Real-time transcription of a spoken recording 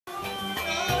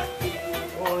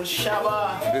old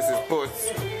Shabba. This is Puss.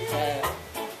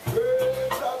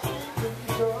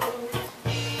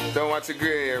 Don't watch the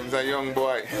grey hair, he's a young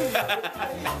boy.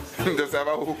 Just have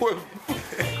a whole,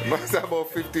 must have about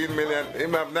 15 million, he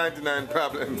have 99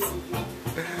 problems.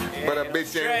 But a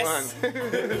bitch ain't one.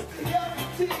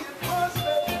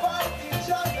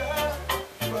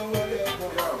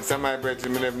 Some of my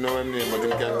brethren, I never know his name, but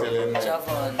I can tell him.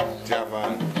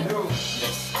 Javon.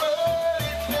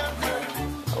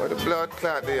 Oh, the blood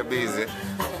clot there, BEEZY.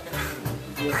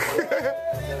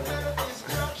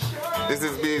 This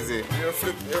is BEEZY. You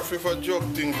flip a joke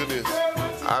thing to this.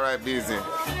 Alright, BEEZY.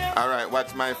 Alright,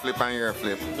 watch my flip and your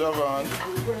flip. Javon.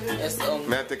 Yes,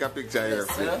 May I take a picture of your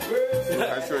flip?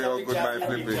 I'll show you how good my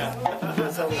flip is.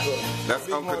 That's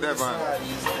Uncle Devon.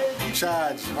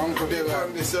 Charge, Uncle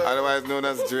Devon. Otherwise known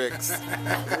as Drex.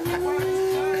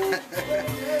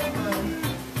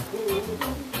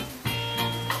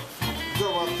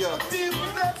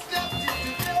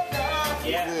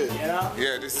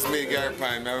 Yeah, this is me, Gary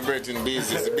Pine. I'm bridging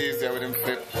BEEZY. It's the BEEZY with him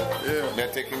flip. Yeah.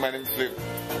 They're taking my him flip.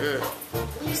 Yeah.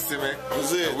 You see me? You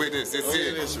see it? With this, you see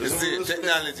it? You see it?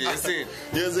 Technology, you see it?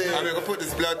 You see it? I'm going to put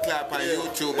this blood clap on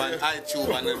YouTube and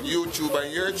iTube and YouTube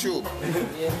and YouTube.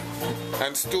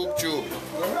 And Stoop Tube.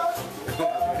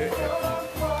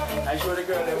 I showed the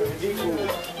girl that with the D-Cool.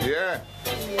 Yeah.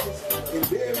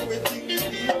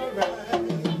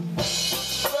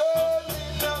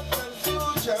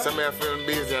 Some I film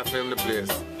BEEZY, I film the place.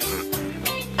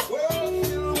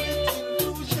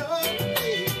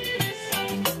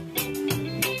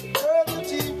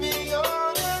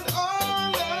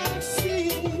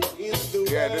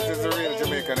 Yeah, this is a real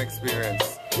Jamaican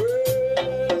experience.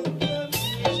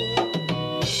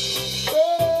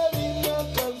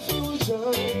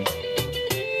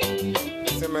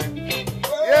 See me?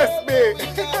 Yes, big!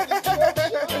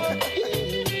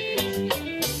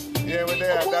 Yeah, when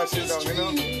they are dashing down, you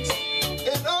know?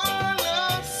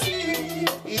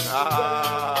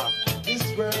 Ah,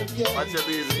 watch your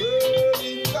BEEZY.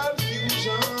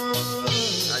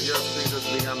 I just think this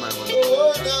big on my one.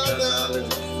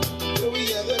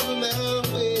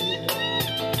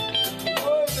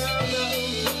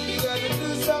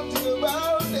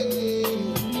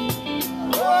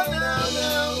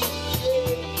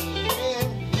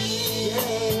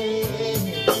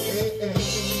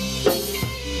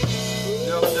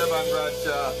 Young Devon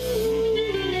Bradshaw.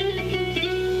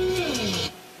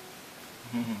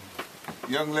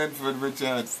 Young Lenford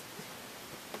Richards.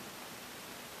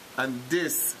 And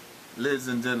this, ladies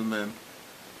and gentlemen,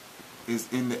 is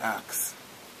in the axe.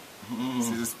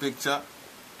 See this picture?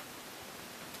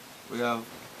 We have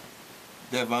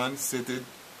Devon sitting,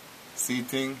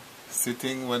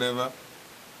 whatever.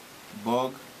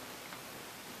 Bug,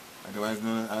 otherwise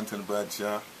known as Anthony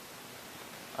Bradshaw.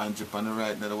 Andrew on the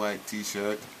right, another white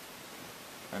t-shirt.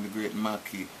 And the great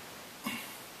Mackie.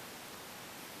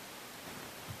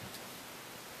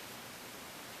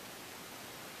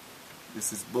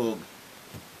 This is Bug,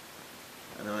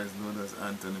 otherwise known as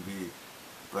Anthony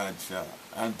Bradshaw.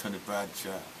 Anthony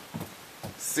Bradshaw.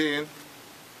 See?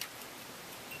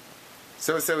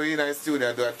 So we in the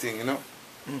studio do a thing, you know?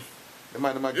 The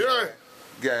man, Yeah.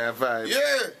 Guy a vibe.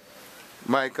 Yeah.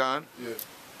 Mic on? Yeah.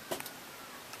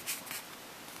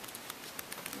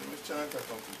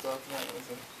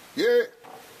 Yeah.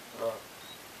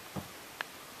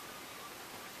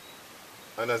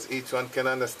 And as each one can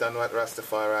understand what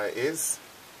Rastafari is,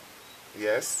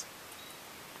 yes,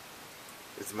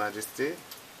 His Majesty,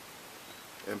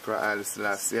 Emperor Haile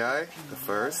Selassie the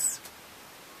First.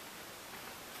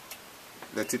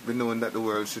 Let it be known that the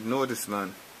world should know this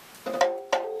man.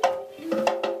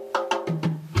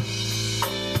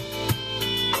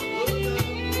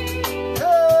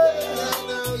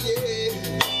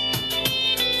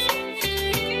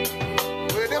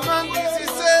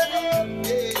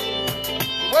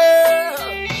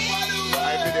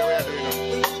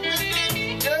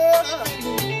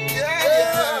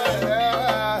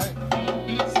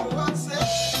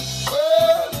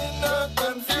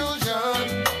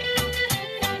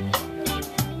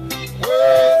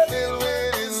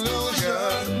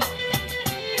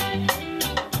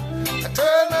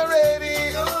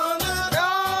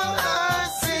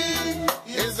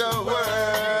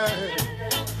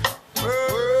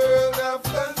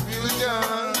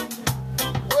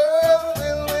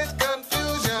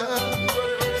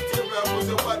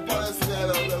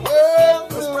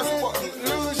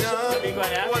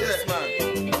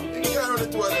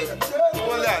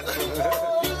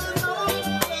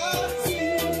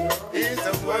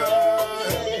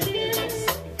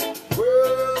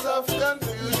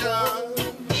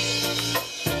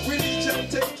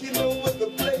 Taking over the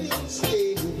place,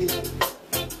 yeah.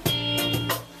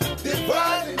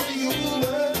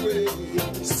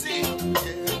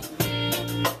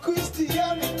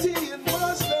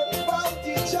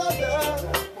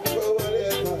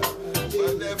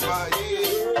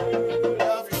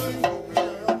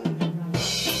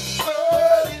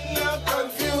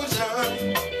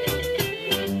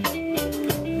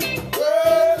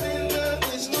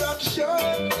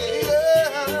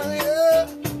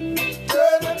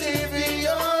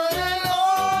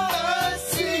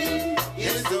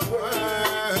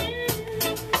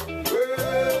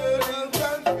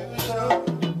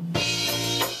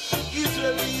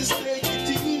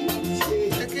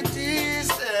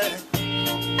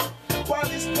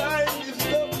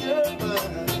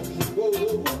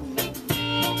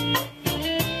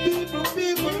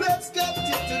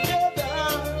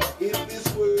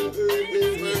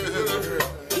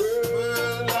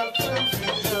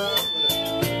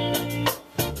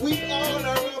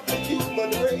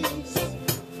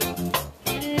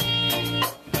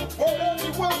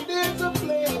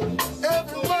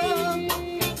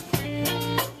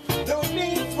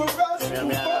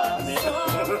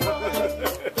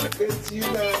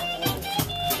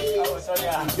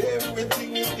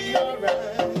 Everything will be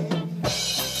alright.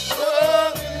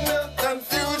 Oh,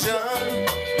 confusion.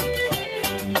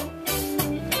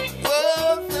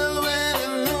 Oh, filled with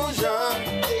illusion.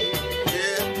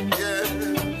 Yeah,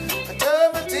 yeah. I turn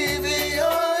my TV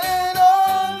on and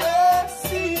all I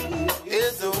see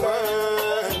is the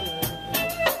world.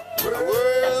 A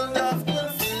world of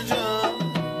confusion.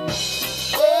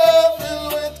 Oh,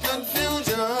 filled with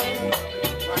confusion.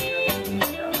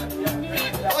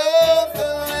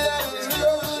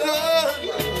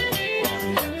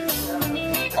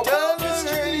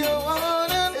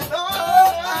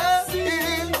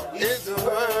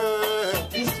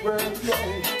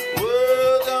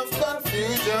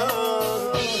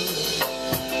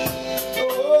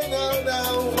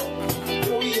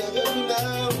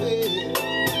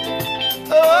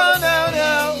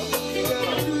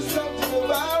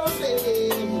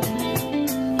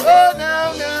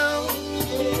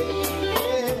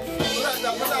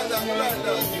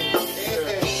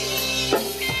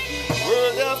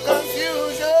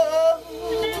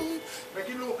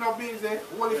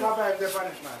 What if I buy the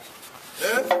punishment?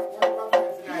 Eh?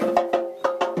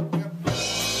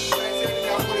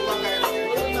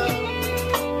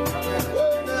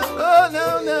 Oh no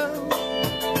no.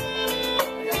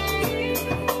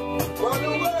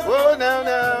 Oh no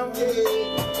no.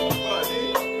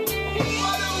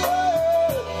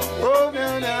 Oh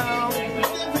no no.